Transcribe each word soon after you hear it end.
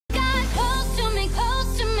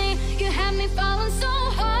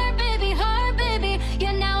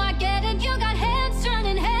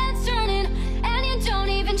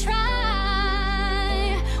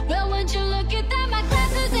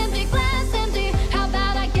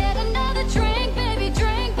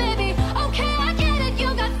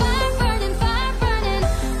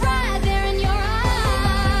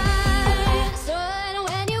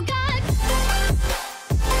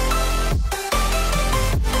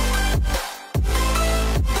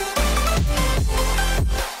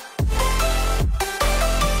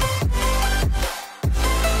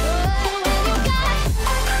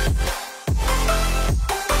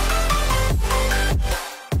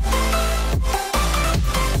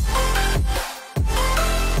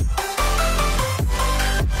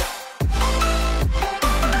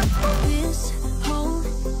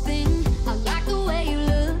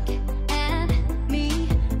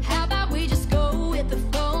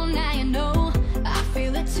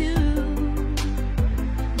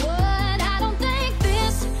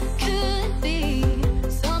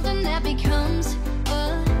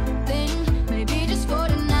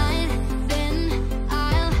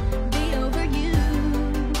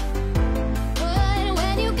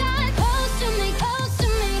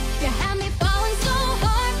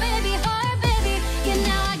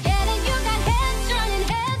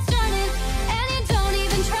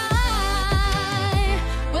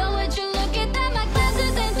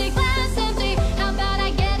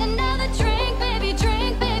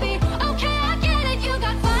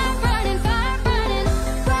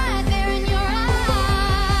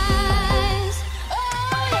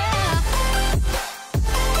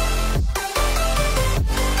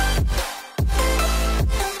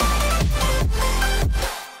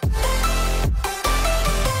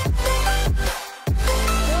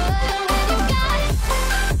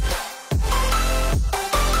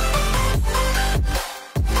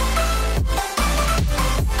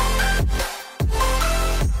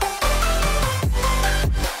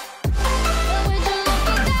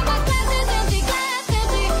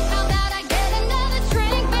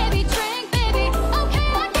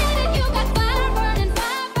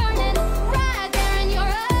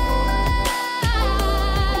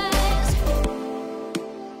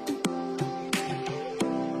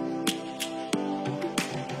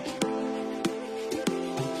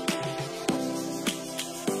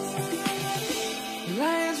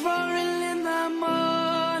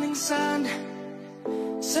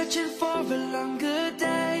a longer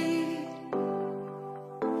day.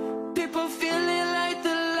 People feeling like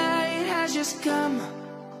the light has just come.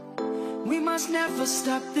 We must never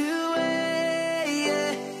stop the way,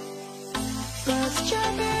 yeah. Birds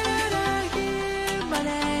jumping and I hear my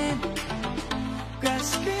name,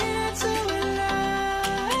 grasping into a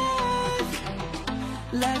life.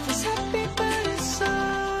 Life is happy but it's so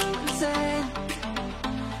insane.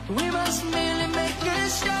 We must merely make a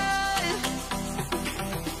start.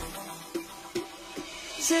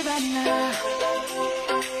 Savannah,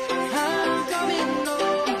 I'm coming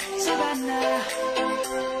home. Savannah,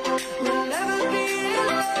 we'll never be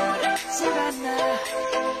alone. Savannah,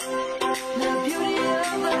 the beauty of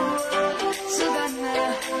the world. Savannah,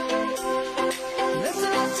 let's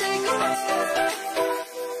all take a walk.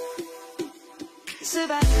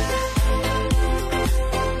 Savannah.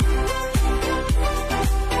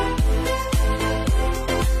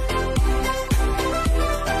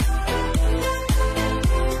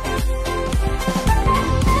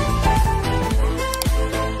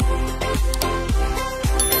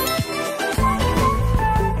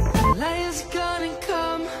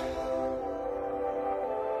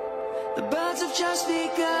 The birds have just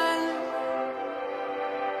begun.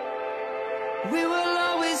 We will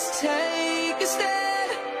always take a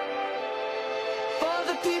stand for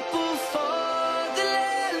the people, for the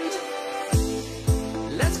land.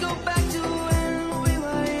 Let's go back to when we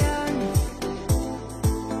were young.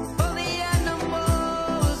 For the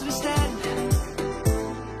animals we stand.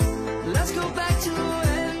 Let's go back to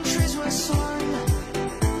when trees were swung.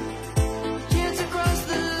 Kids across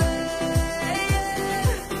the land.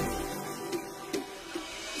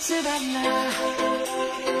 Savannah.